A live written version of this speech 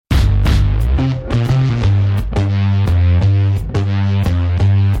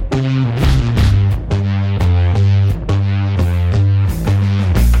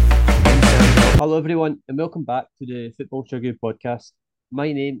everyone, and welcome back to the Football Chuggu podcast.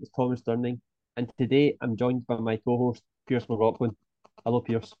 My name is Thomas Durning, and today I'm joined by my co-host Pierce McLaughlin. Hello,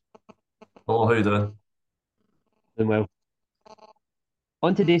 Pierce. Hello, how you doing? Doing well.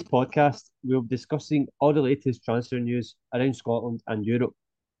 On today's podcast, we'll be discussing all the latest transfer news around Scotland and Europe.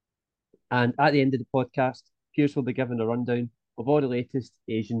 And at the end of the podcast, Pierce will be giving a rundown of all the latest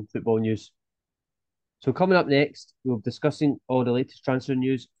Asian football news. So coming up next, we'll be discussing all the latest transfer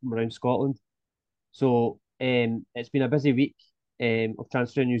news from around Scotland. It's been a busy week of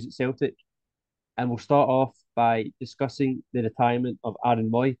transfer news at Celtic, and we'll start off by discussing the retirement of Aaron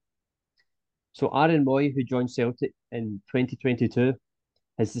Moy. So Aaron Moy, who joined Celtic in 2022,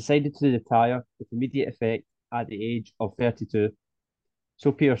 has decided to retire with immediate effect at the age of 32.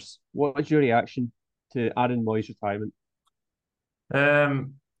 So Pierce, what is your reaction to Aaron Moy's retirement?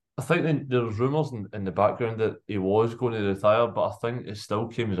 Um, I think there's rumours in the background that he was going to retire, but I think it still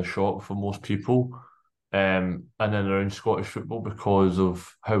came as a shock for most people, and then around Scottish football because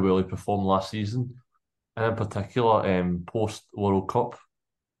of how well he performed last season, and in particular, post World Cup,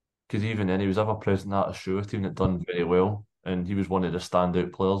 because even then he was ever present at a show team that done very well, and he was one of the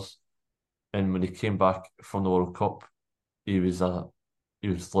standout players. And when he came back from the World Cup, he was a he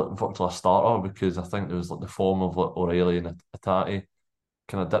was like virtually a starter because I think there was like the form of like O'Reilly and Atati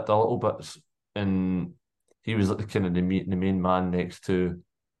kind of dipped a little bit, and he was like the kind of the main man next to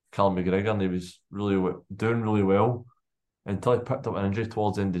Callum McGregor, and he was doing really well until he picked up an injury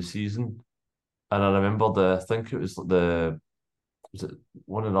towards the end of the season. And I remember I think it was like was it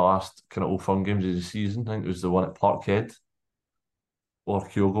one of the last kind of Old Firm games of the season? I think it was the one at Parkhead or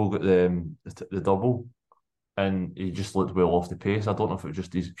Kyogo got the double, and he just looked well off the pace. I don't know if it was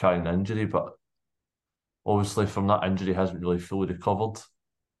just he's carrying an injury, but obviously from that injury he hasn't really fully recovered.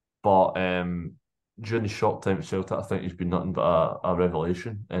 But during the short time at Celtic, I think he's been nothing but a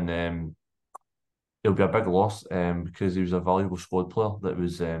revelation, and it'll be a big loss because he was a valuable squad player.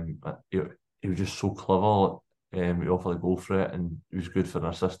 He was just so clever. He offered a goal for it, and he was good for an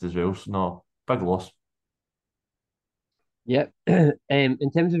assist as well. So no, big loss. Yeah.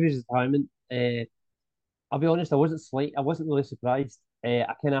 In terms of his retirement, I'll be honest, I wasn't really surprised. I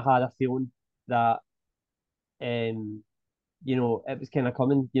kind of had a feeling that um, it was kind of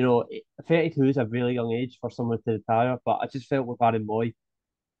coming. 32 is a really young age for someone to retire, but I just felt with Aaron Moy,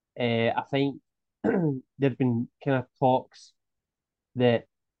 I think there'd been kind of talks that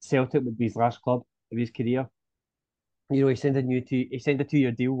Celtic would be his last club of his career. He signed a 2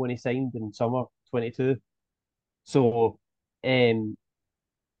 year deal when he signed in summer 22. So, um,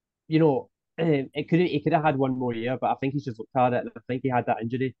 you know, he could have had one more year, but I think he's just looked at it, and I think he had that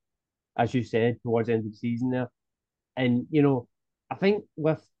injury, as you said, towards the end of the season there. And I think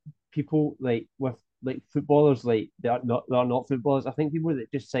with people with footballers they are not footballers. I think people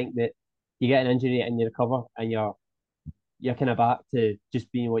that just think that you get an injury and you recover and you're kind of back to just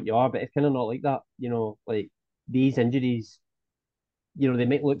being what you are, but it's kind of not like that. Like these injuries, they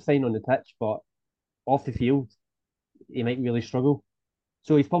might look fine on the pitch, but off the field, they might really struggle.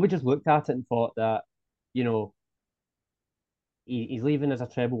 So he's probably just looked at it and thought that, you know, he's leaving as a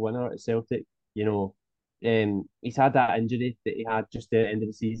treble winner at Celtic. He's had that injury that he had just at the end of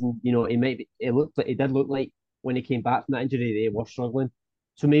the season. It did look like when he came back from that injury that he was struggling.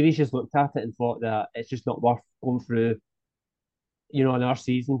 So maybe he's just looked at it and thought that it's just not worth going through, another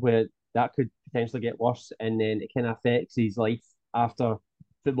season where that could potentially get worse, and then it kind of affects his life after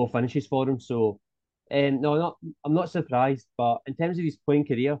football finishes for him. So, no, I'm not surprised. But in terms of his playing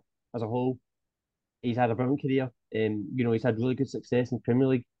career as a whole, he's had a brilliant career. He's had really good success in the Premier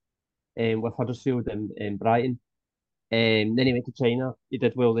League with Huddersfield and Brighton. Then he went to China. He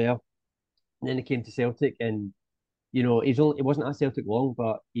did well there. And then he came to Celtic, and he wasn't at Celtic long,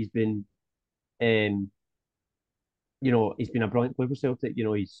 but um, he's been a brilliant player for Celtic.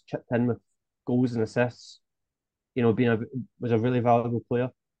 He's chipped in with goals and assists. Being was a really valuable player.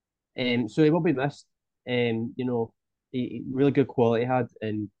 So he will be missed. He really good quality had,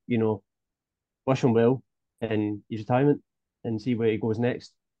 and wish him well in his retirement and see where he goes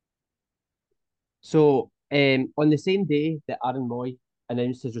next. So, on the same day that Aaron Moy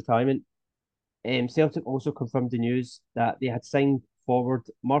announced his retirement, Celtic also confirmed the news that they had signed forward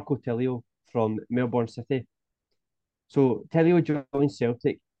Marco Tilio from Melbourne City. So, Tilio joined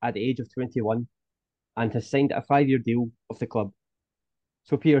Celtic at the age of 21 and has signed a 5 year deal with the club.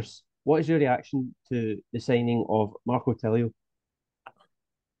 So, Pierce, what is your reaction to the signing of Marco Tilio?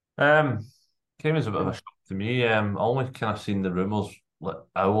 Um, Came as a bit of a shock to me. I only kind of seen the rumours like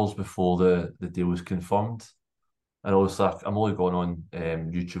hours before the deal was confirmed. And also, I'm only going on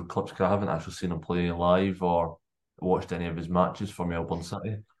YouTube clips because I haven't actually seen him play live or watched any of his matches for Melbourne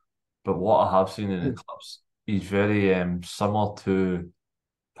City. But what I have seen in the clips, he's very similar to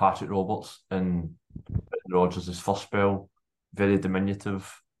Patrick Roberts in Rodgers' first spell. Very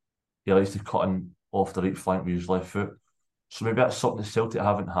diminutive. He likes to cut in off the right flank with his left foot. So maybe that's something that Celtic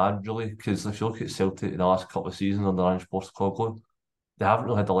haven't had really, because if you look at Celtic in the last couple of seasons under Ange Postecoglou, they haven't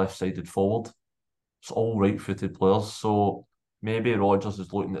really had a left-sided forward. It's all right-footed players. So maybe Rodgers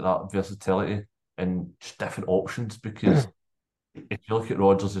is looking at that versatility and just different options because if you look at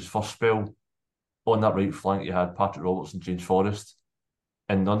Rodgers' first spell, on that right flank you had Patrick Roberts and James Forrest,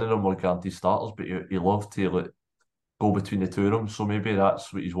 and none of them were guaranteed starters, but he loved to like, go between the two of them. So maybe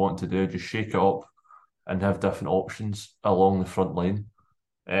that's what he's wanting to do, just shake it up and have different options along the front line.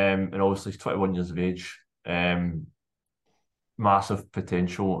 And obviously he's 21 years of age, massive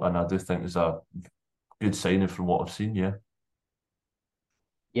potential, and I do think there's a good signing from what I've seen. Yeah,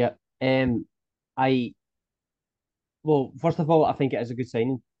 Yeah. I Well, first of all, I think it is a good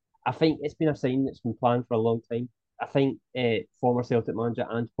signing. I think it's been a signing that's been planned for a long time. I think former Celtic manager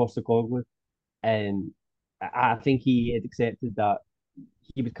Ange Postecoglou, um, I think he had accepted that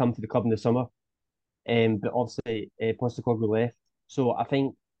he would come to the club in the summer, but obviously Postecoglou left. So I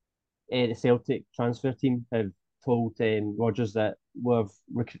think the Celtic transfer team have told Rodgers that we're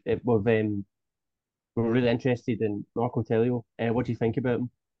really interested in Marco Telio. What do you think about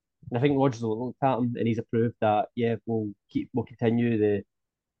him? And I think Rodgers will look at him and he's approved that yeah we'll continue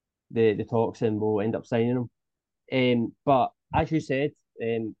the talks and we'll end up signing him. But as you said,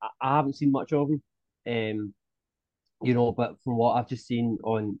 I haven't seen much of him. Um, but from what I've just seen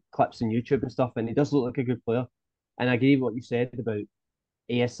on clips on YouTube and stuff, and he does look like a good player. And I agree with what you said about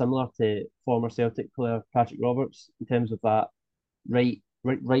he is similar to former Celtic player Patrick Roberts in terms of that right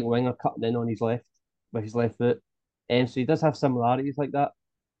winger cutting in on his left with his left foot. So he does have similarities like that.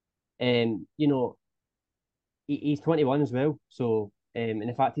 He's 21 as well. So and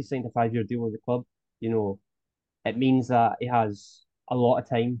the fact he's signed a 5-year deal with the club, you know, it means that he has a lot of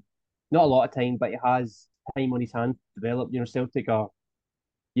time. Not a lot of time, but he has time on his hands to develop. Celtic are,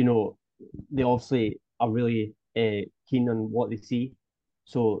 you know, they obviously are really keen on what they see.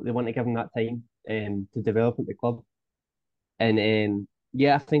 So they want to give him that time to develop at the club. And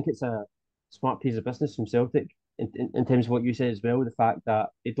yeah, I think it's a smart piece of business from Celtic in terms of what you said as well, the fact that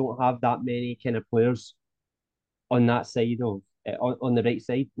they don't have that many kind of players on that side of on the right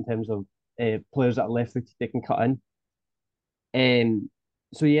side in terms of players that are left footed they can cut in.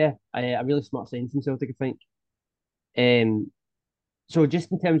 So yeah, a really smart signing from Celtic, I think. Um, so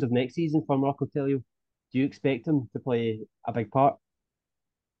just in terms of next season for Marco Telio, do you expect him to play a big part?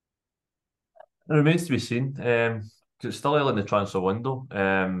 it remains to be seen. 'Cause it's still early in the transfer window,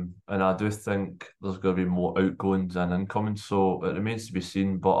 and I do think there's going to be more outgoings and incomings, so it remains to be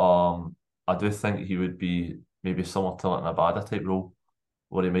seen. But I do think he would be maybe similar to like an Abada type role,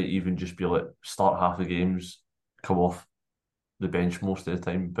 where he might even just be like start half the games, come off the bench most of the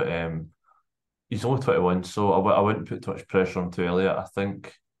time. But he's only 21, so I wouldn't put too much pressure on him too early. I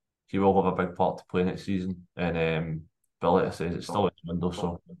think he will have a big part to play next season, and but like I said, it's still in the window,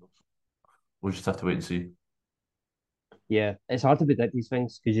 so we'll just have to wait and see. Yeah, it's hard to predict these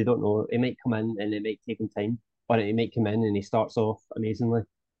things because you don't know. It might come in and it might take him time, or it might come in and he starts off amazingly.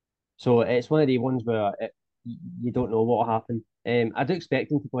 So it's one of the ones where you don't know what will happen. I do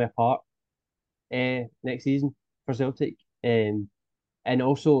expect him to play a part next season for Celtic. And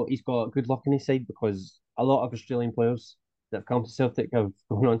also he's got good luck on his side because a lot of Australian players that have come to Celtic have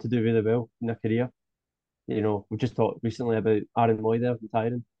gone on to do really well in their career. We just talked recently about Aaron Moy there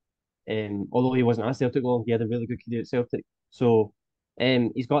retiring. Although he wasn't at Celtic long, he had a really good career at Celtic. So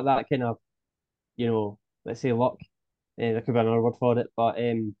he's got that kind of, let's say luck. There could be another word for it, but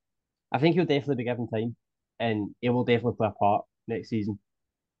I think he'll definitely be given time, and he will definitely play a part next season.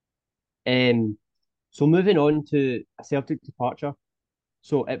 Um, so moving on to a Celtic departure.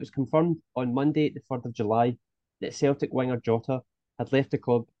 So it was confirmed on Monday, the 3rd of July, that Celtic winger Jota had left the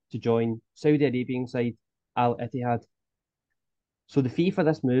club to join Saudi Arabian side Al Ittihad. So the fee for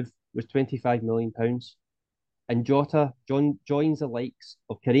this move was £25 million, and Jota joins the likes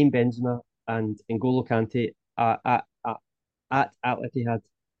of Karim Benzema and N'Golo Kante at Al Ittihad.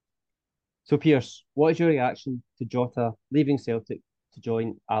 So Pierce, what is your reaction to Jota leaving Celtic to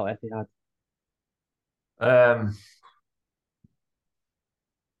join Al Ittihad? Um,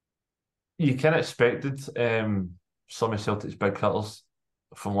 you kind of expected some of Celtic's big hitters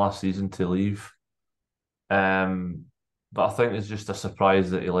from last season to leave, um, but I think it's just a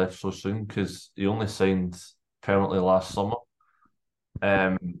surprise that he left so soon because he only signed permanently last summer.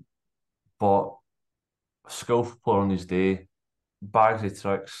 Um, but skillful player on his day, bags of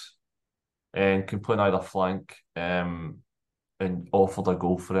tricks, and can play on either flank. and offered a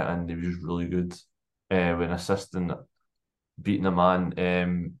goal for it, and he was just really good when assisting, beating a man,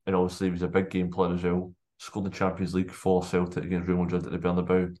 and obviously he was a big game player as well. Scored the Champions League for Celtic against Real Madrid at the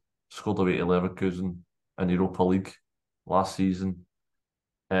Bernabeu. Scored away to Leverkusen in Europa League last season.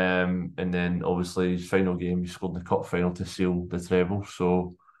 And then obviously his final game, he scored in the cup final to seal the treble.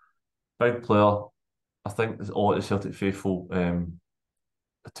 So big player. I think a lot of the Celtic faithful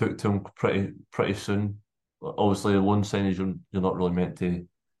took to him pretty soon. Obviously, the loan signings you're not really meant to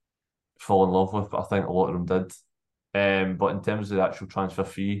fall in love with, but I think a lot of them did. But in terms of the actual transfer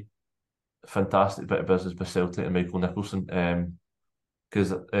fee, fantastic bit of business by Celtic and Michael Nicholson.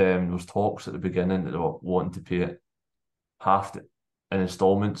 Because there was talks at the beginning that they were wanting to pay it half in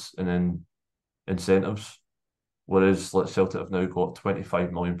instalments and then incentives, whereas like Celtic have now got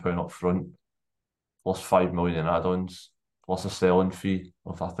 £25 million up front, plus 5 million in add-ons, plus a selling fee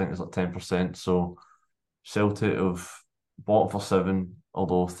of I think it's like 10%. So Celtic have bought for 7,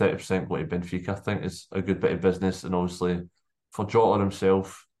 although 30% go to Benfica. I think is a good bit of business, and obviously for Jota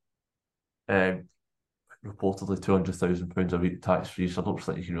himself, um, reportedly £200,000 a week tax free. So I don't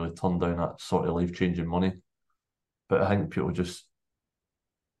think you can really turn down that sort of life changing money. But I think people just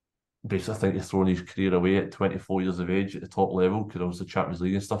basically think he's throwing his career away at 24 years of age at the top level because obviously Champions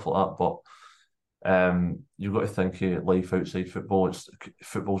League and stuff like that. But you've got to think of life outside football.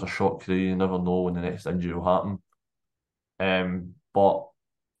 Football's a short career. You never know when the next injury will happen. But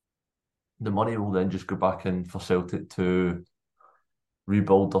the money will then just go back in for Celtic to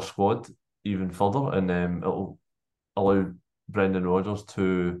rebuild their squad even further, and it'll allow Brendan Rodgers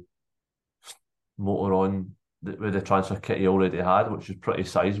to motor on with the transfer kit he already had, which is pretty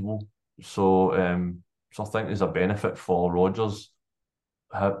sizable. So I think there's a benefit for Rodgers.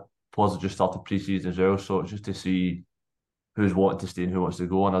 Players have just started pre-season as well, so it's just to see who's wanting to stay and who wants to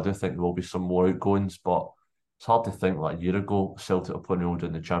go. And I do think there will be some more outgoings, but it's hard to think like a year ago Celtic were playing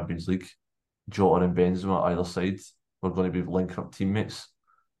in the Champions League. Jota and Benzema either side were going to be linking up teammates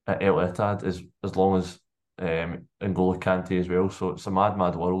at El Etihad as long as N'Golo Kante as well. So it's a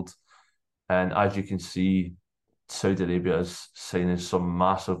mad world. And as you can see, Saudi Arabia is signing some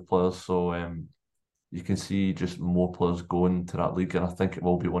massive players. So you can see just more players going to that league. And I think it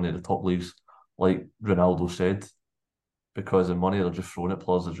will be one of the top leagues, like Ronaldo said, because the money they're just throwing at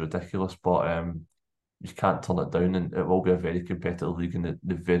players is ridiculous. But you can't turn it down, and it will be a very competitive league in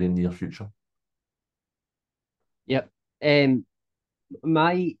the very near future. Yep. Um,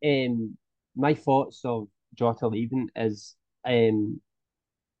 my my thoughts of Jota leaving is I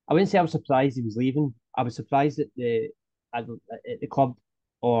wouldn't say I was surprised he was leaving. I was surprised at the club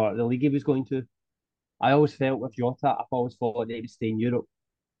or the league he was going to. I always felt with Jota, I've always thought that he would stay in Europe.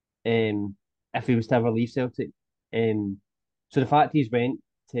 If he was to ever leave Celtic. So the fact he's went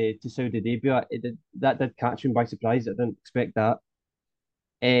to Saudi Arabia, that did catch him by surprise. I didn't expect that.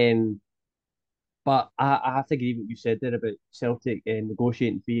 Um, but I have to agree with what you said there about Celtic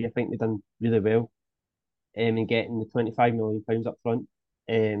negotiating fee. I think they've done really well in getting the £25 million up front.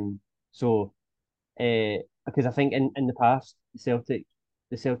 So because I think in the past the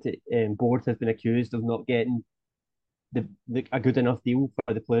Celtic board has been accused of not getting a good enough deal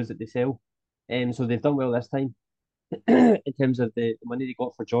for the players that they sell. So they've done well this time in terms of the money they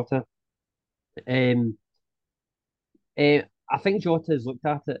got for Jota. Um, I think Jota has looked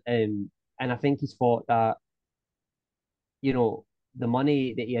at it, and I think he's thought that the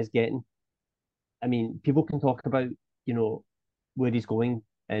money that he is getting. I mean, people can talk about you know where he's going,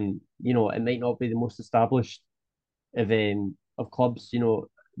 and it might not be the most established of clubs,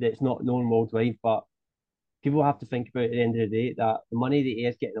 that's not known worldwide, but people have to think about at the end of the day that the money that he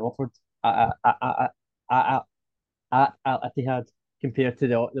is getting offered at, at Etihad compared to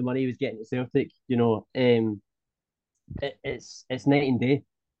the money he was getting at Celtic, it's night and day,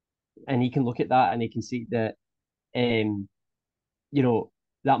 and he can look at that and he can see that um you know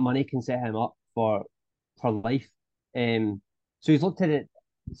that money can set him up for life. So he's looked at it.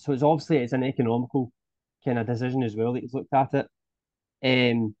 So it's an economical kind of decision as well that he's looked at it.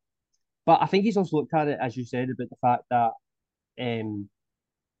 Um, but I think he's also looked at it, as you said, about the fact that um,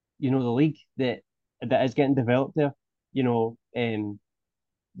 the league that is getting developed there.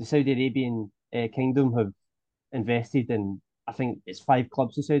 The Saudi Arabian kingdom have invested in, I think it's 5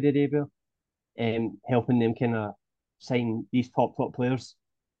 clubs in Saudi Arabia, helping them kind of sign these top players.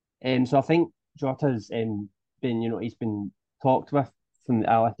 So I think Jota's he's been talked with from the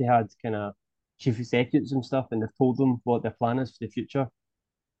Al Ittihad kind of chief executives and stuff, and they've told them what their plan is for the future.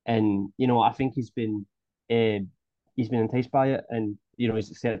 And I think uh, he's been enticed by it, and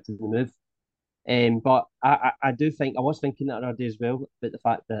he's accepted the move. But I do think I was thinking that other day as well about the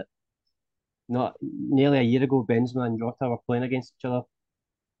fact that not nearly a year ago, Benzema and Jota were playing against each other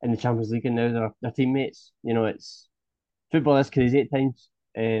in the Champions League, and now they're teammates. It's football is crazy at times,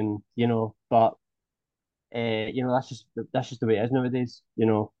 but that's just the way it is nowadays.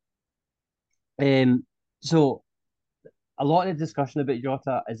 Um, so a lot of the discussion about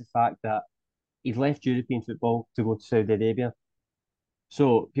Jota is the fact that he's left European football to go to Saudi Arabia.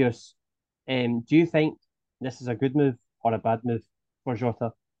 So, Pierce, do you think this is a good move or a bad move for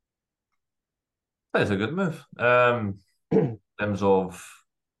Jota? That is a good move. In terms of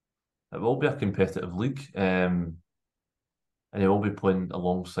it will be a competitive league, and he will be playing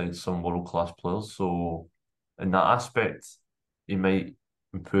alongside some world class players. So, in that aspect, he might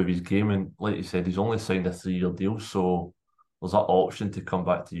improve his game. And like you said, he's only signed a 3 year deal, so there's that option to come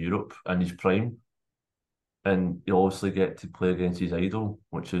back to Europe in his prime. And you obviously get to play against his idol,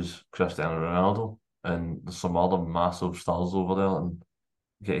 which is Cristiano Ronaldo. And there's some other massive stars over there, and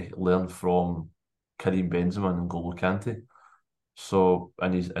get to learn from Karim Benzema and N'Golo Kante. So,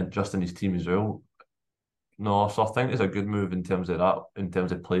 and just in his team as well. No, so I think it's a good move in terms of that, in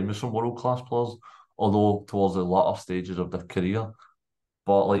terms of playing with some world class players, although towards the latter stages of their career.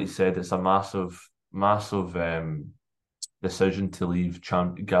 But like you said, it's a massive, massive decision to leave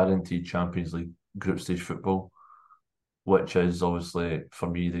guaranteed Champions League group stage football, which is obviously for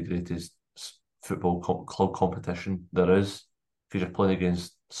me the greatest football club competition there is, because you're playing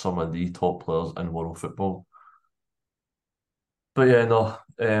against some of the top players in world football. But yeah, no,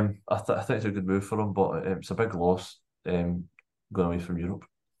 I think it's a good move for him, but it's a big loss going away from Europe.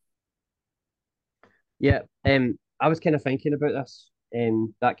 Yeah, I was kind of thinking about this,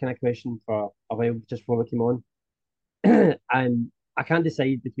 that kind of question for a while just before we came on, and I can't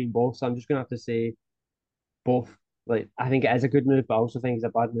decide between both, so I'm just gonna have to say both. Like, I think it is a good move, but I also think it's a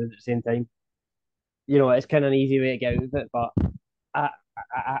bad move at the same time. It's kind of an easy way to get out of it, but I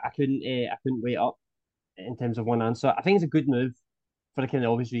I couldn't wait up in terms of one answer. I think it's a good move for the kind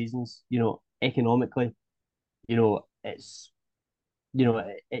of obvious reasons. Economically, it's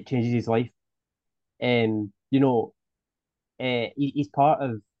it changes his life. And he's part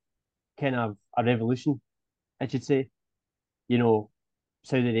of kind of a revolution, I should say. You know,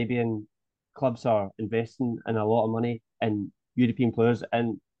 Saudi Arabian clubs are investing in a lot of money in European players,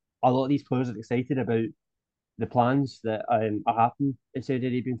 and a lot of these players are excited about the plans that are happening in Saudi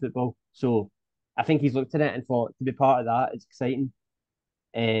Arabian football. So I think he's looked at it and thought to be part of that, it's exciting.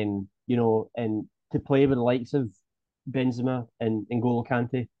 And to play with the likes of Benzema and N'Golo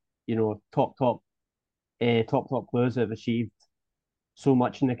Kante, top players that have achieved so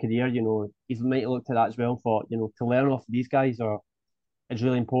much in their career. He's might have looked at that as well and thought, to learn off these guys are is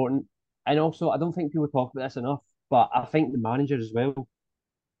really important. And also, I don't think people talk about this enough, but I think the manager as well,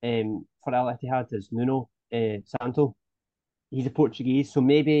 for Al Ittihad is Nuno Santo. He's a Portuguese, so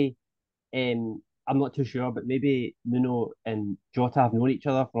maybe I'm not too sure, but maybe Nuno and Jota have known each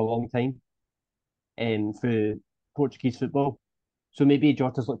other for a long time through Portuguese football. So maybe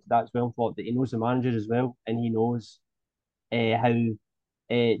Jota's looked at that as well and thought that he knows the manager as well, and he knows how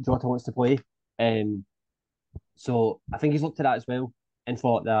Jota wants to play. Um, so I think he's looked at that as well and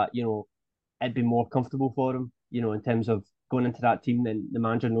thought that it'd be more comfortable for him, in terms of going into that team, then the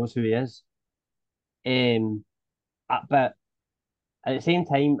manager knows who he is. Um, but at the same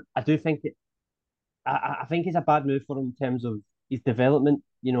time, I do think I think it's a bad move for him in terms of his development.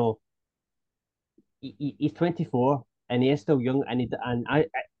 He's 24 and he is still young,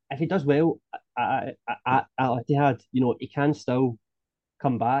 if he does well at Etihad, he can still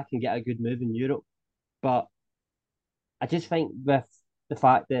come back and get a good move in Europe. But I just think with the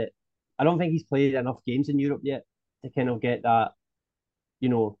fact that I don't think he's played enough games in Europe yet to kind of get that, you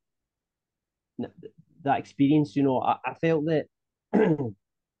know, that experience. I felt that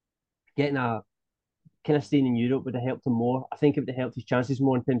getting a kind of staying in Europe would have helped him more. I think it would have helped his chances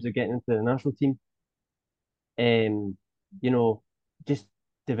more in terms of getting into the national team. Um, you know, just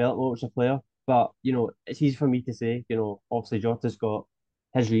develop more as a player. But it's easy for me to say. Obviously Jota's got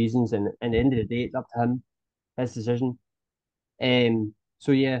his reasons, and at the end of the day, it's up to him, his decision.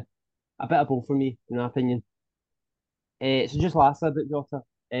 So yeah, a bit of both for me, in my opinion. So just lastly about Jota,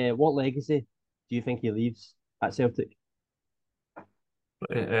 what legacy do you think he leaves at Celtic?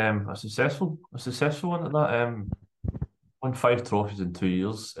 A successful one at that. Won 5 trophies in 2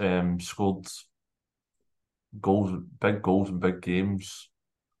 years. Scored big goals in big games.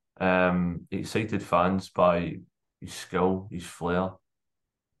 Excited fans by his skill, his flair.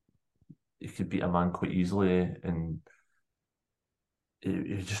 He could beat a man quite easily, and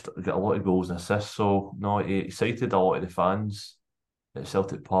he just got a lot of goals and assists. So no, he excited a lot of the fans at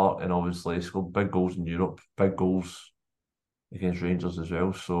Celtic Park, and obviously he scored big goals in Europe, big goals against Rangers as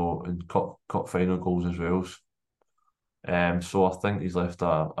well. So and cup final goals as well. So I think he's left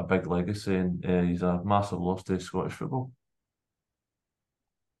a big legacy, and he's a massive loss to Scottish football.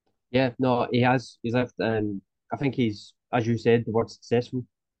 Yeah, no, he has. He's left. I think he's, as you said, the word successful.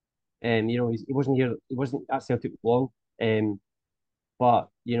 He wasn't here. He wasn't at Celtic long. Um, but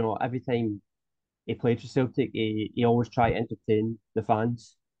every time he played for Celtic, he always tried to entertain the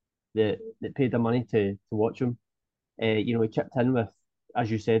fans that paid the money to watch him. He chipped in with, as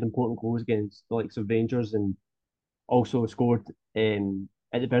you said, important goals against the likes of Rangers, and also scored at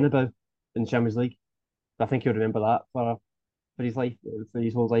the Bernabeu in the Champions League. I think he'll remember that for his life, for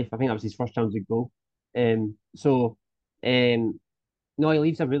his whole life. I think that was his first Champions League goal. So um, no, he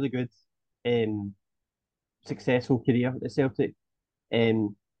leaves a really good, um, successful career at Celtic.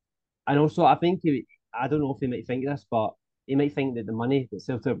 Um, and also, I don't know if he might think this, but he might think that the money that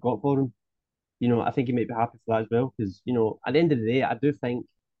Celtic have got for him, I think he might be happy for that as well. Because, at the end of the day, I do think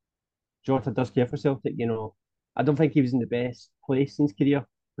Jota does care for Celtic. I don't think he was in the best place in his career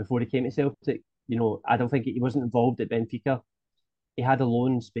before he came to Celtic. I don't think he wasn't involved at Benfica. He had a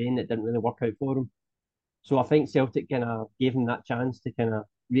loan in Spain that didn't really work out for him. So I think Celtic kind of gave him that chance to kind of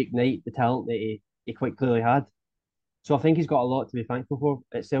reignite the talent that he quite clearly had. So I think he's got a lot to be thankful for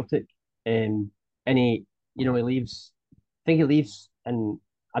at Celtic. And he leaves. I think he leaves, and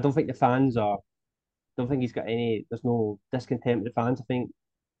I don't think the fans are. Don't think he's got any. There's no discontent with the fans. I think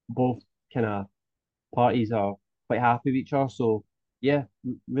both kind of parties are quite happy with each other. So yeah,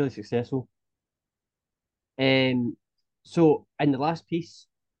 really successful. Um, so in the last piece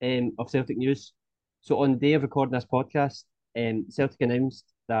of Celtic news, so on the day of recording this podcast, Celtic announced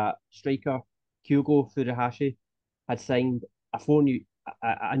that striker Kyogo Furuhashi had signed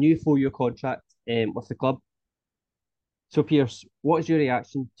a new 4 year contract with the club. So Pierce, what is your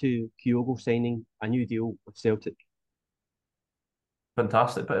reaction to Kyogo signing a new deal with Celtic?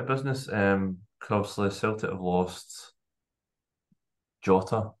 Fantastic bit of business. 'Cause obviously Celtic have lost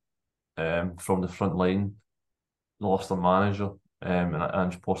Jota from the front line, lost their manager and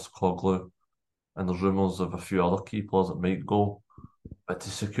Ange Postecoglou, and there's rumours of a few other key players that might go. But to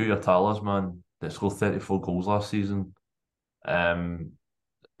secure your talisman that scored 34 goals last season, um,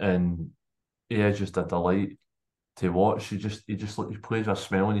 and yeah, just a delight to watch. He plays with a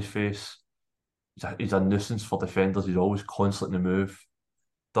smile on his face. He's a nuisance for defenders. He's always constantly in the move.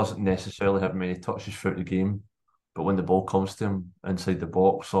 Doesn't necessarily have many touches throughout the game, but when the ball comes to him inside the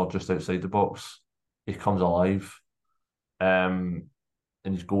box or just outside the box, he comes alive. Um,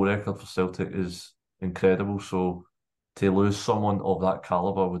 and his goal record for Celtic is incredible. So to lose someone of that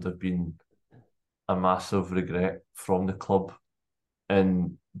caliber would have been a massive regret from the club.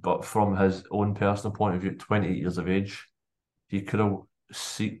 And but from his own personal point of view, at 28 years of age, he could have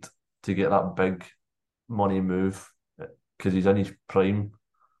seeked to get that big money move because he's in his prime.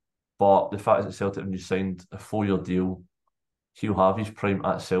 But the fact is that Celtic have just signed a 4 year deal, he'll have his prime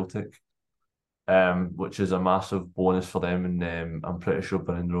at Celtic, which is a massive bonus for them. And I'm pretty sure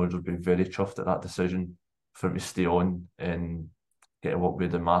Brendan Rodgers will be very chuffed at that decision for him to stay on and get to work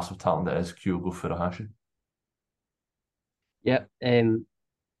with the massive talent that is Kyogo Furuhashi. Yeah,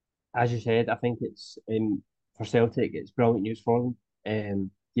 as you said, I think it's for Celtic, it's brilliant news for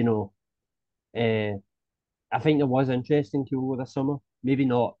them. Uh, I think there was interest in Kyogo this summer. Maybe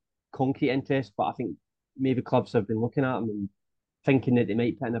not concrete interest, but I think maybe clubs have been looking at him and thinking that they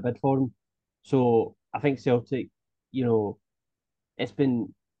might put in a bid for him. So I think Celtic, you know, it's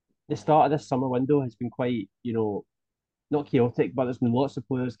been the start of this summer window has been quite, not chaotic, but there's been lots of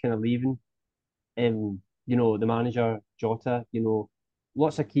players kind of leaving. The manager, Jota,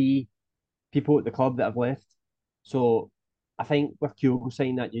 lots of key people at the club that have left. So I think with Kyogo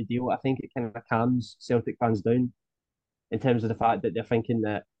signing that new deal, I think it kind of calms Celtic fans down in terms of the fact that they're thinking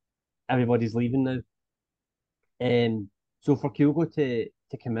that everybody's leaving now. So for Kyogo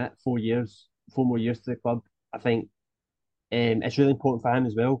to commit 4 years, 4 more years to the club, I think it's really important for him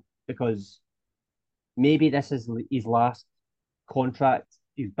as well because maybe this is his last contract,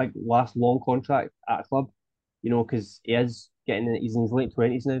 his big last long contract at a club. Because he's in his late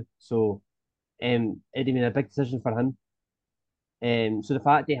 20s now, so it'd been a big decision for him. So the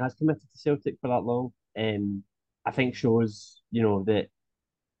fact that he has committed to Celtic for that long, I think shows that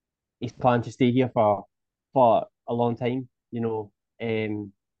he's planning to stay here for a long time.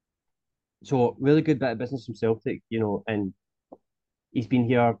 So really good bit of business from Celtic. And he's been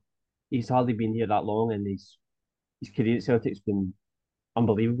here. He's hardly been here that long, and his career at Celtic's been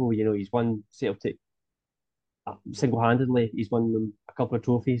unbelievable. He's won Celtic single-handedly. He's won them a couple of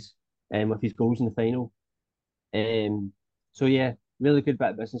trophies, with his goals in the final. Um, so yeah, really good bit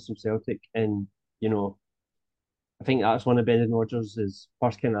of business from Celtic, and you know, I think that's one of Brendan Rodgers'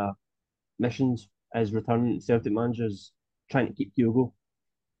 first kind of missions as returning Celtic managers, trying to keep Chuggu.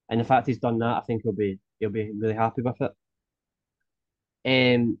 And the fact he's done that, I think he'll be really happy with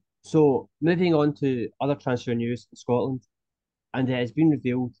it. So moving on to other transfer news in Scotland, and it has been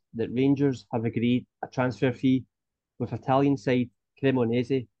revealed that Rangers have agreed a transfer fee with Italian side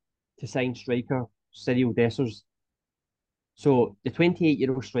Cremonese to sign striker Cyril Dessers. So the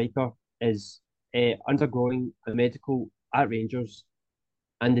 28-year-old striker is undergoing a medical at Rangers,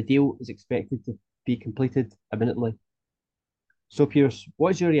 and the deal is expected to be completed imminently. So, Pierce, what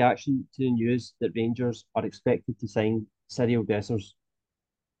is your reaction to the news that Rangers are expected to sign Cyril Dessers?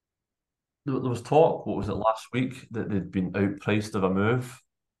 There was talk, what was it, last week, that they'd been outpriced of a move.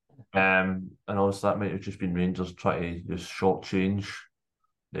 And also that might have just been Rangers trying to just shortchange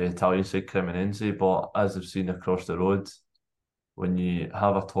the Italian side Cremonense, but as I've seen across the road, when you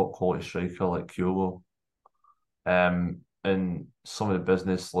have a top quality striker like Kyogo, and some of the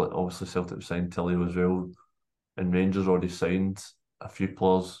business, like obviously Celtic signed Tilly as well, and Rangers already signed a few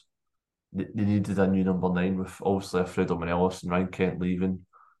players. They needed a new number nine with obviously Alfredo Morelos and Ryan Kent leaving.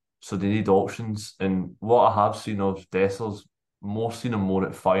 So they need options. And what I have seen of Dessers, seen him more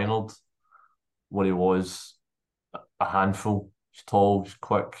at Feyenoord, where he was a handful. He's tall, he's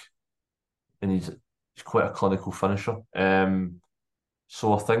quick, and he's quite a clinical finisher.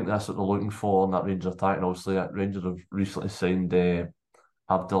 So I think that's what they're looking for in that Rangers attack. And obviously, Rangers have recently signed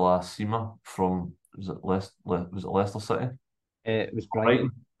Abdullah Sima from was it Leicester City? It was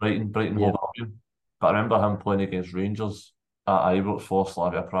Brighton. Brighton, Brighton Yeah. Hove Albion. But I remember him playing against Rangers at Ibrox for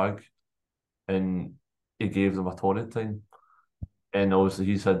Slavia Prague, and he gave them a torrid time. And obviously,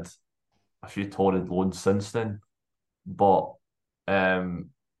 he's had a few torrid loans since then. But um,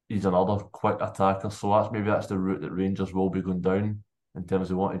 he's another quick attacker, so that's the route that Rangers will be going down in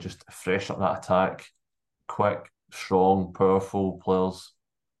terms of wanting to just freshen up that attack, quick, strong, powerful players,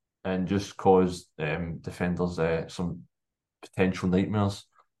 and just cause defenders some potential nightmares.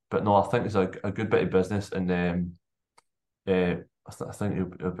 But no, I think it's a good bit of business, and I think he'll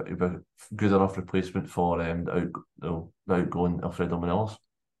be a good enough replacement for the outgoing Alfredo Morelos.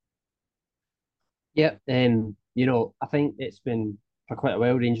 Yeah. I think it's been for quite a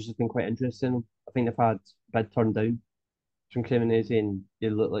while. Rangers have been quite interesting. I think they've had bid turned down from Cremonese, and they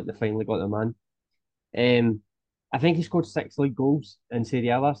look like they finally got their man. I think he scored 6 league goals in Serie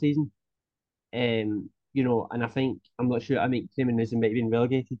A last season. And I think I'm not sure. I mean, Cremonese might have been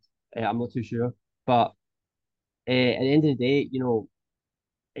relegated. I'm not too sure, but at the end of the day,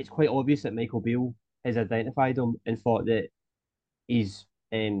 it's quite obvious that Michael Beale has identified him and thought that he's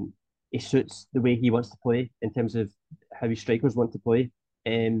he suits the way he wants to play in terms of how his strikers want to play.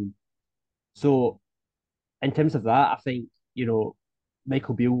 Um, so in terms of that, I think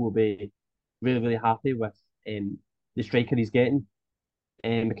Michael Beale will be really really happy with the striker he's getting.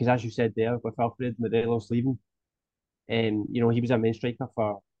 Because as you said there, with Alfred Morelos leaving, he was a main striker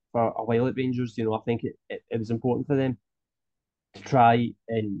for a while at Rangers. I think it was important for them to try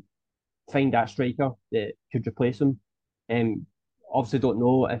and find that striker that could replace him. Obviously, don't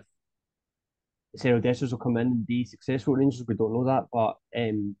know if Cyril Dessers will come in and be successful at Rangers. We don't know that, but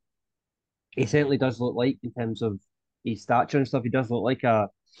he certainly does look like, in terms of his stature and stuff, he does look like a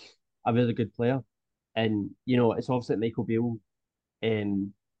really good player. And it's obvious that Michael Beale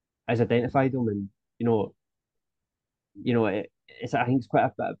um, has identified him, and I think it's quite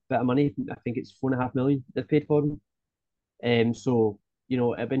a bit of money. I think it's 4.5 million they've paid for him. So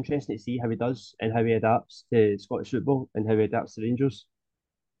it'd be interesting to see how he does and how he adapts to Scottish football and how he adapts to Rangers.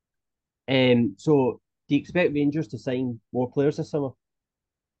 So do you expect Rangers to sign more players this summer?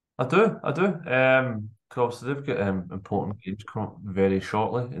 I do. 'Cause they've got important games coming up very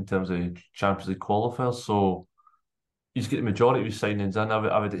shortly in terms of Champions League qualifiers. So he's got the majority of his signings in.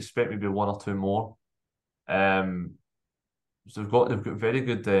 I would expect maybe one or two more. Um, so they've got very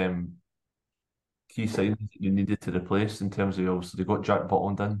good key signings that you needed to replace in terms of obviously they got Jack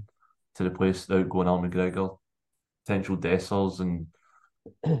Butland in to replace the outgoing Al McGregor, potential Dessers, and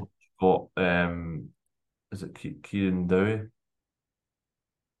got is it Kieran Dowie?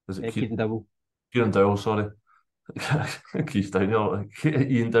 Is it Keaton Double. Kieran Dowell? Sorry. Keith Dowell,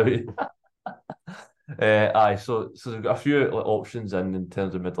 Ian Dowie. So they've got a few like, options in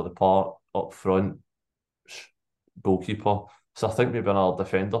terms of middle of the park, up front, goalkeeper. So I think maybe another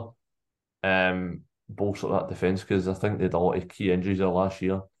defender, bolster that defence because I think they had a lot of key injuries there last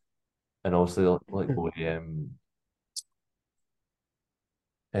year, and obviously like boy,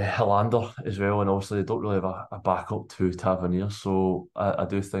 Hollander as well, and obviously they don't really have a backup to Tavernier. So I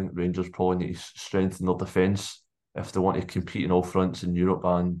do think Rangers probably need to strengthen their defence if they want to compete in all fronts in Europe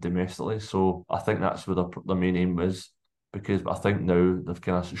and domestically. So I think that's where their main aim is, because I think now they've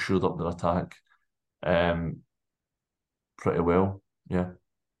kind of shored up their attack um, pretty well. Yeah.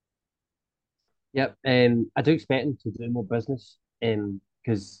 Yep. I do expect them to do more business.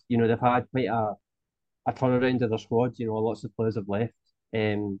 Because they've had quite a turnaround of their squad. Lots of players have left.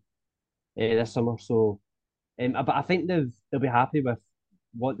 This summer. So, but I think they'll be happy with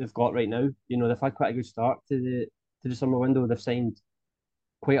what they've got right now. They've had quite a good start to the summer window. They've signed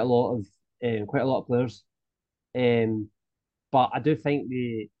quite a lot of players. Um, but I do think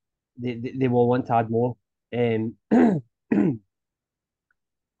they will want to add more.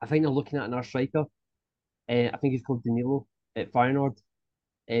 I think they're looking at another striker. I think he's called Danilo at Feyenoord.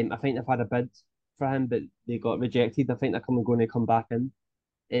 I think they've had a bid for him, but they got rejected. I think they're going to come back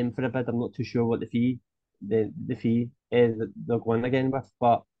in for a bid. I'm not too sure what the fee is that they're going again with,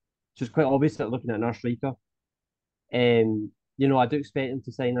 but so it's quite obvious that they're looking at another striker. I do expect them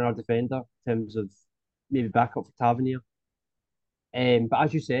to sign another defender in terms of maybe backup for Tavernier. But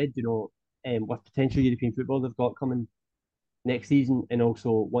as you said, with potential European football they've got coming next season, and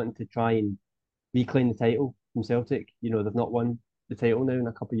also wanting to try and reclaim the title from Celtic. They've not won the title now in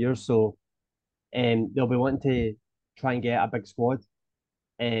a couple of years, so they'll be wanting to try and get a big squad.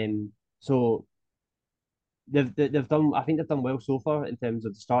 So they've done. I think they've done well so far in terms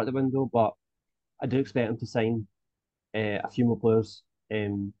of the start of the window, but I do expect them to sign a few more players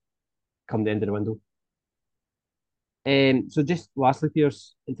come the end of the window. So just lastly,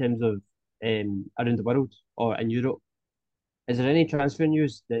 Piers, in terms of around the world or in Europe, is there any transfer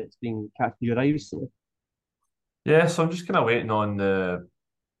news that's been catching your eye recently? Yeah, so I'm just kind of waiting on the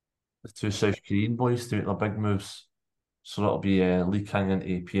two South Korean boys to make their big moves. So that'll be Lee Kang into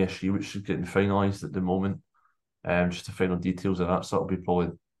PSG, which is getting finalised at the moment. Just the final details of that. So that'll be probably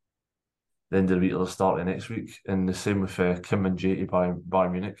the end of the week or the start of next week. And the same with Kim and Jae to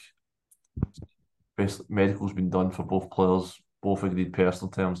Bayern Munich. Basically, medical's been done for both players, both agreed personal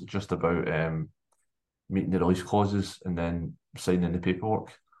terms. It's just about meeting the release clauses and then signing the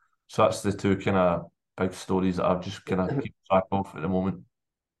paperwork. So that's the two kind of big stories that I've just kind of keep track of at the moment.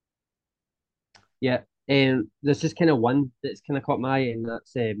 Yeah, there's just kind of one that's kind of caught my eye, and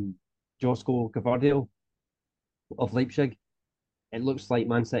that's Josko Gvardiol of Leipzig. It looks like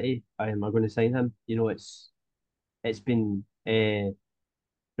Man City are going to sign him. It's been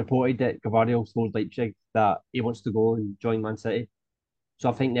reported that Gvardiol told Leipzig that he wants to go and join Man City. So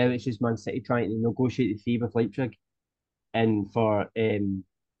I think now it's just Man City trying to negotiate the fee with Leipzig and for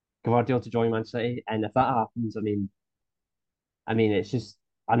Gvardiol to join Man City. And if that happens, I mean, it's just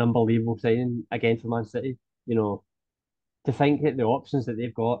an unbelievable signing again for Man City. You know, to think that the options that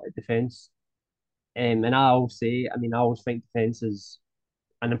they've got at defence. And I always say, I always think defence is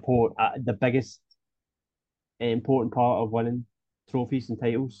the biggest important part of winning trophies and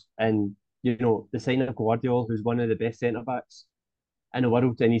titles. And the signing of Guardiola, who's one of the best centre backs in the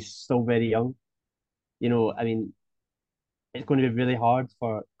world, and he's still very young. It's going to be really hard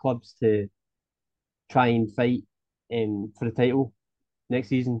for clubs to try and fight for the title next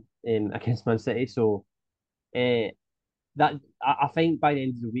season against Man City. So uh, I think by the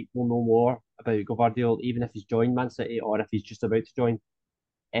end of the week we'll know more about Guardiola, even if he's joined Man City or if he's just about to join.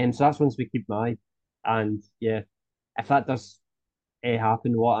 So that's ones we keep an eye. And yeah, if that does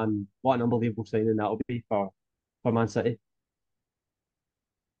happen, what an unbelievable signing that'll be for Man City.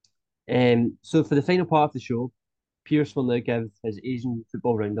 So for the final part of the show, Pierce will now give his Asian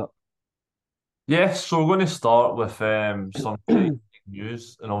football roundup. Yes, so we're going to start with some pretty big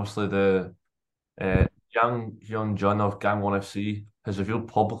news, and obviously the Yang Hyun Jun of Gangwon FC has revealed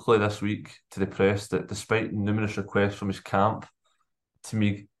publicly this week to the press that despite numerous requests from his camp to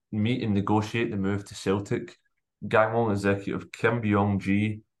meet and negotiate the move to Celtic, Gangwon executive Kim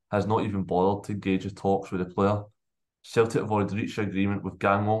Byung-ji has not even bothered to engage the talks with the player. Celtic have already reached an agreement with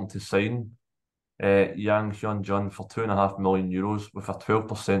Gangwon to sign Yang Hyun-jun for €2.5 million with a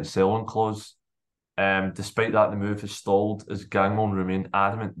 12% sell-on clause. Despite that, the move has stalled as Gangwon remain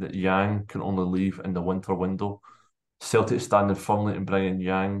adamant that Yang can only leave in the winter window. Celtic standing firmly in bringing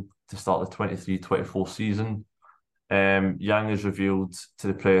Yang to start the 23-24 season. Yang is revealed to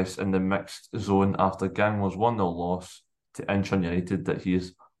the press in the mixed zone after Gangwon's 1-0 loss to Incheon United that he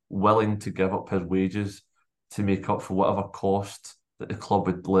is willing to give up his wages to make up for whatever cost that the club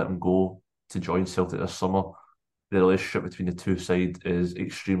would let him go to join Celtic this summer. The relationship between the two sides is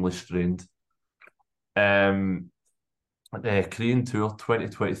extremely strained. The Korean Tour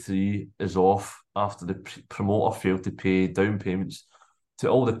 2023 is off after the promoter failed to pay down payments to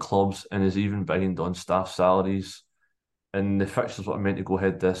all the clubs and is even behind on staff salaries. And the fixtures were meant to go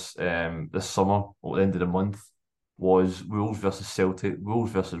ahead this summer or the end of the month. was Wolves versus Celtic,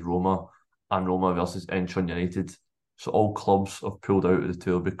 Wolves versus Roma, and Roma versus Incheon United. So all clubs have pulled out of the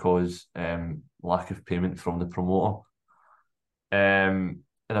tour because lack of payment from the promoter. And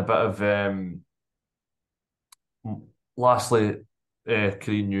a bit of lastly,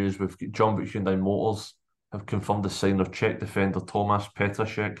 Korean news, we've got Jeonbuk Hyundai Motors have confirmed the signing of Czech defender Tomáš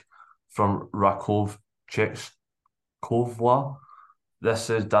Petracek from Rakov Českovla. This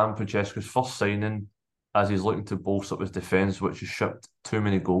is Dan Francesco's first signing as he's looking to bolster up his defence, which has shipped too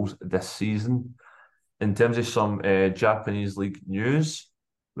many goals this season. In terms of some Japanese league news,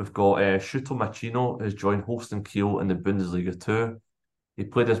 we've got Shuto Machino has joined Holstein Kiel in the Bundesliga 2. He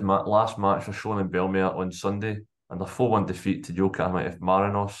played his last match for Shonan Belmare on Sunday and a 4-1 defeat to Yokohama F.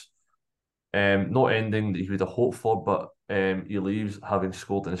 Marinos. Not ending that he would have hoped for, but he leaves having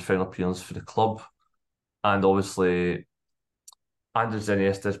scored in his final appearance for the club. And obviously, Andres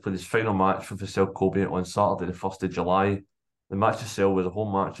Iniestas played his final match for Vissel Kobe on Saturday, the 1st of July. The match itself was a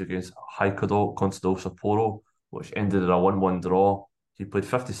home match against Hokkaido Consadole Sapporo, which ended in a 1-1 draw. He played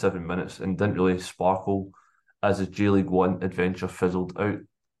 57 minutes and didn't really sparkle as his J League One adventure fizzled out.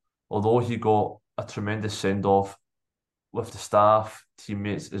 Although he got a tremendous send off with the staff,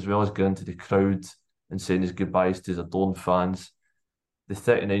 teammates, as well as going to the crowd and saying his goodbyes to his adoring fans, the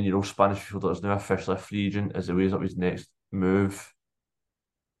 39-year-old Spanish fielder is now officially a free agent as he weighs up his next move.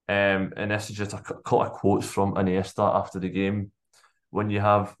 And this is just a couple of quotes from Iniesta after the game. When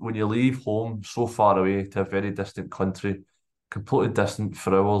you leave home so far away to a very distant country, completely distant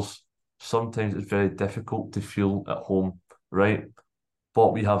for hours, sometimes it's very difficult to feel at home, right?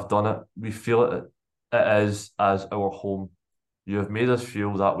 But we have done it. We feel it is as our home. You have made us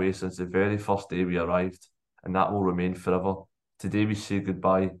feel that way since the very first day we arrived, and that will remain forever. Today we say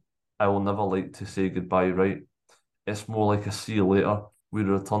goodbye. I will never like to say goodbye, right? It's more like a see you later. We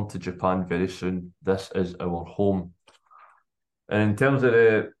return to Japan very soon. This is our home. And in terms of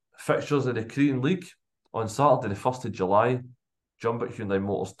the fixtures of the Korean League, on Saturday, the 1st of July, Jeonbuk Hyundai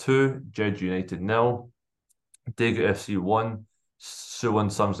Motors 2, Jeju United 0, Daegu FC 1, Suwon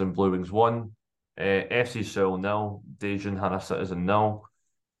Samsung Blue Wings 1, FC Seoul 0, Daejeon Hana Citizen 0.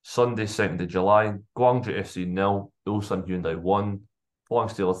 Sunday, 2nd of July, Gwangju FC 0, Ulsan Hyundai 1, Pohang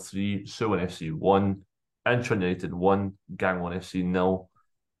Steelers 3, Suwon FC 1, Incheon United 1, Gangwon FC 0.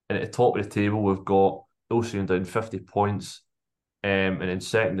 And at the top of the table, we've got Ulsan down 50 points. And in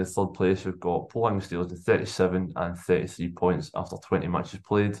second and third place, we've got Pohang Steelers with 37 and 33 points after 20 matches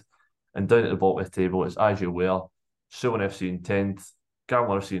played. And down at the bottom of the table is, as you're aware, Suwon FC in 10th,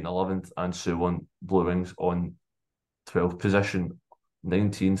 Gangwon FC in 11th, and Suwon Blue Wings on 12th position,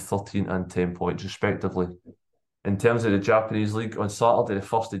 19, 13, and 10 points respectively. In terms of the Japanese League, on Saturday, the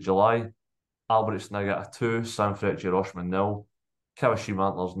 1st of July, Albirex Niigata 2, Sanfrecce Hiroshima 0, Kawashima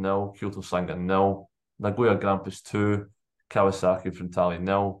Antlers 0, Kyoto Sanga 0, Nagoya Grampus 2, Kawasaki Frontale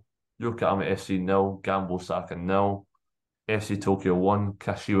 0, Yokohama FC 0, Gambo Osaka 0, FC Tokyo 1,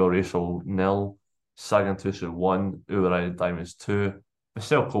 Kashiwa Reysol 0, Sagan Tosu 1, Urai Diamonds 2,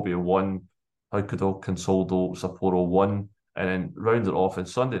 Vissel Kobe 1, Hokkaido Consoldo Sapporo 1, and then rounded off on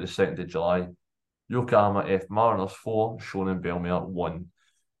Sunday the 2nd of July, Yokohama F Mariners 4, Shonan Belmare 1.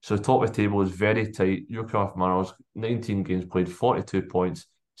 So the top of the table is very tight. Yokohama Mariners, 19 games played, 42 points.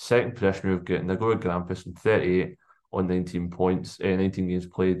 Second position we've got Nagoya Grampus on 38 on 19 points, 19 games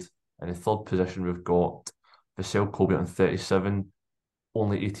played. And in third position we've got Vissel Kobe on 37,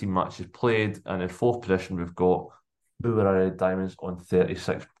 only 18 matches played. And in fourth position we've got Uberari Diamonds on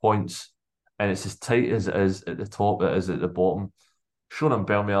 36 points. And it's as tight as it is at the top, it is at the bottom. Shonan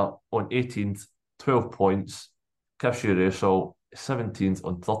Belmare on 18th, 12 points. Kashiwa Reysol 17th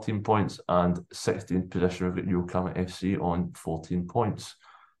on 13 points, and 16th position we've got Yokohama FC on 14 points.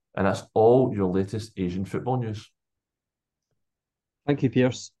 And that's all your latest Asian football news. Thank you,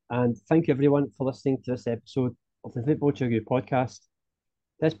 Pierce, and thank you everyone for listening to this episode of the Football Chuggu podcast.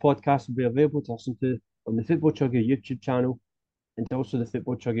 This podcast will be available to listen to on the Football Chuggu YouTube channel and also the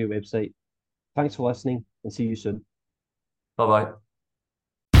Football Chuggu website. Thanks for listening and see you soon. Bye bye.